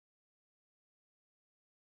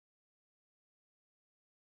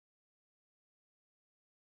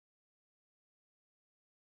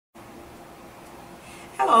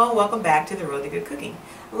Hello, welcome back to The Road to Good Cooking.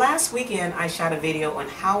 Last weekend I shot a video on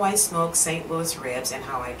how I smoke St. Louis ribs and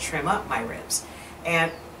how I trim up my ribs.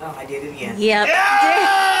 And, oh, I did it again. Yep.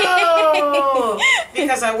 Oh!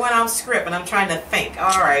 Because I went off script and I'm trying to think.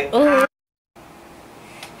 Alright.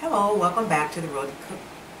 Hello, welcome back to The Road to Cook.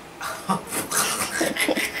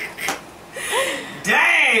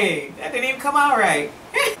 Dang! That didn't even come out right.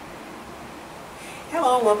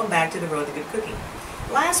 Hello, welcome back to The Road to Good Cooking.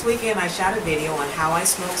 Last weekend I shot a video on how I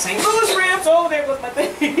smoke St. Louis ribs. Oh, there goes my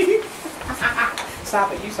thing.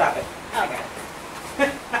 Stop it, you stop it. Okay.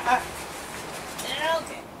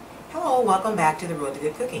 Okay. Hello, welcome back to The Road to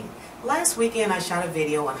Good Cooking. Last weekend I shot a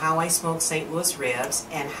video on how I smoke St. Louis ribs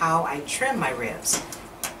and how I trim my ribs.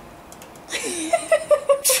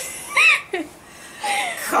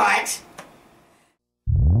 Cut.